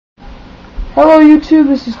Hello YouTube,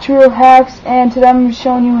 this is Trio Hacks, and today I'm going to be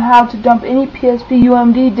showing you how to dump any PSP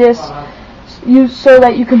UMD disc so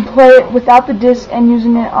that you can play it without the disc and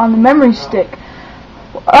using it on the memory stick.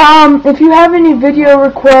 If you have any video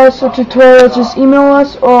requests or tutorials, just email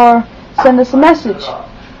us or send us a message.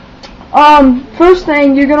 First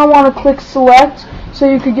thing, you're going to want to click select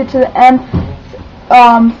so you can get to the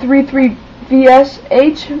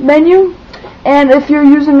M33VSH menu. And if you're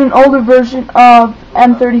using an older version of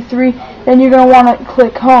M33, then you're going to want to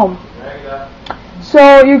click home.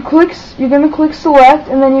 So you're going to click select,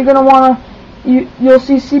 and then you're going to want to you'll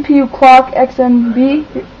see CPU clock XMB,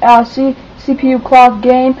 CPU clock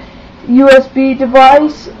game, USB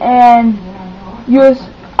device, and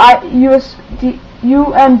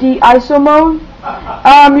UMD ISO mode.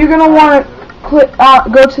 You're going to want to click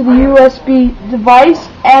go to the USB device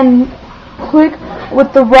and click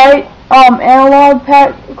with the right analog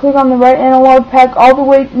pack. Click on the right analog pack all the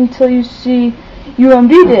way until you see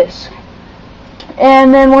UMD disc.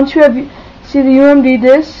 And then once you see the UMD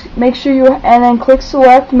disc, make sure and then click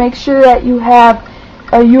select. Make sure that you have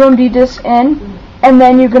a UMD disc in, and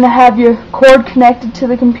then you're going to have your cord connected to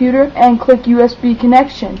the computer and click USB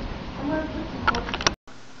connection.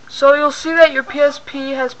 So you'll see that your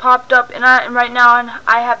PSP has popped up, and right now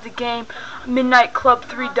I have the game Midnight Club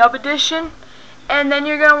 3 Dub Edition. And then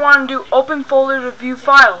you're going to want to do open folder to view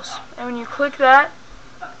files. And when you click that,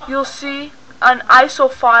 you'll see an ISO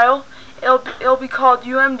file. It'll be called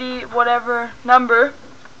UMD whatever number.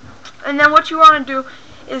 And then what you want to do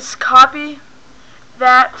is copy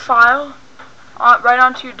that file right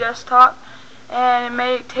onto your desktop. And it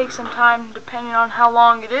may take some time depending on how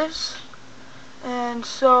long it is. And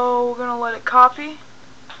so we're going to let it copy.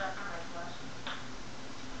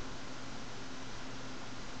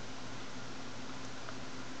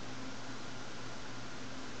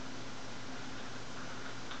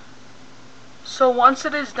 So once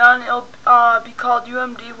it is done, it'll be called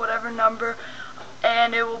UMD whatever number,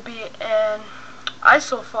 and it will be an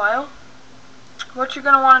ISO file. What you're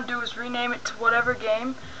going to want to do is rename it to whatever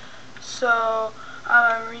game. So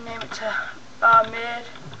I'm going to rename it to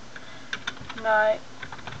Midnight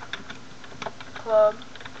Club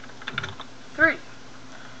 3.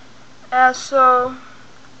 So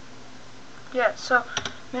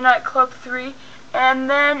Midnight Club 3. And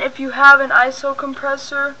then if you have an ISO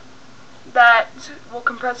compressor that will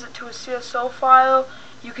compress it to a CSO file,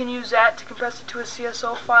 you can use that to compress it to a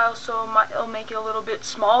CSO file, so it'll make it a little bit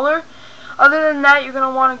smaller. Other than that, you're going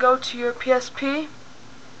to want to go to your PSP,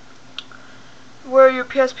 where your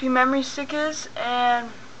PSP memory stick is,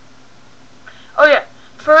 and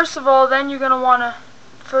first of all, then you're going to want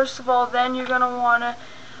to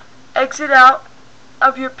exit out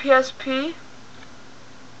of your PSP.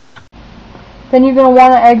 Then you're going to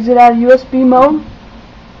want to exit out of USB mode,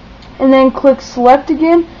 and then click select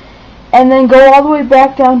again, and then go all the way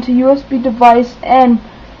back down to USB device and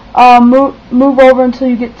move over until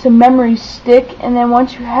you get to memory stick. And then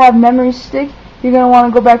once you have memory stick, you're going to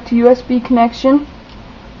want to go back to USB connection.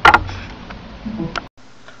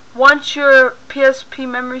 Once your PSP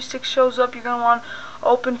memory stick shows up, you're going to want to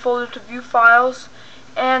open folder to view files,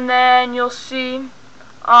 and then you'll see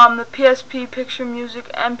the PSP picture, music,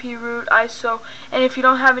 MP root, ISO. And if you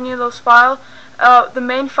don't have any of those files, the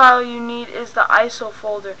main file you need is the ISO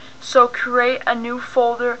folder. So create a new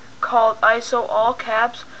folder called ISO all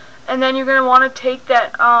caps, and then you're going to want to take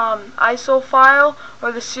that ISO file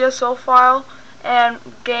or the CSO file and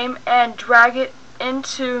drag it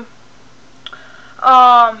into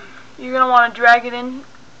you're going to want to drag it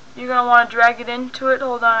into it.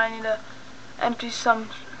 Hold on, I need to empty some.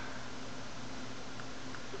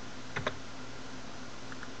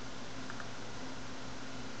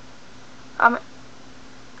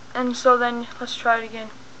 And so then let's try it again.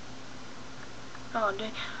 Oh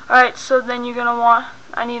dang. Alright, so then you're gonna want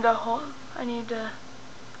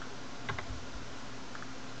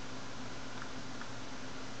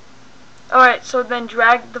Alright, so then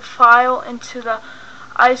drag the file into the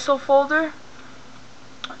ISO folder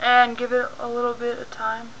and give it a little bit of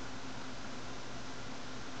time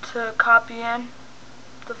to copy in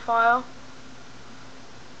the file.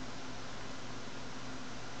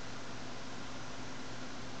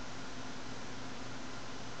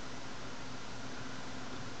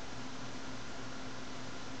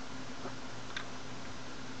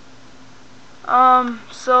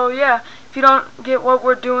 So yeah, if you don't get what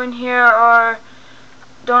we're doing here or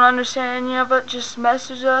don't understand any of it, just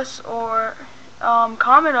message us or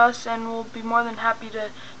comment us, and we'll be more than happy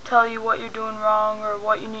to tell you what you're doing wrong or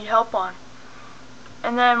what you need help on.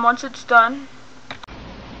 And then once it's done,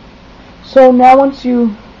 so now once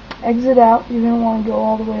you exit out. You're going to want to go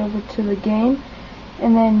all the way over to the game,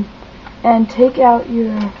 and take out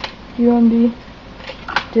your UMD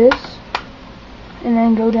disk, and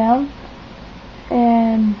then go down,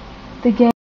 and the game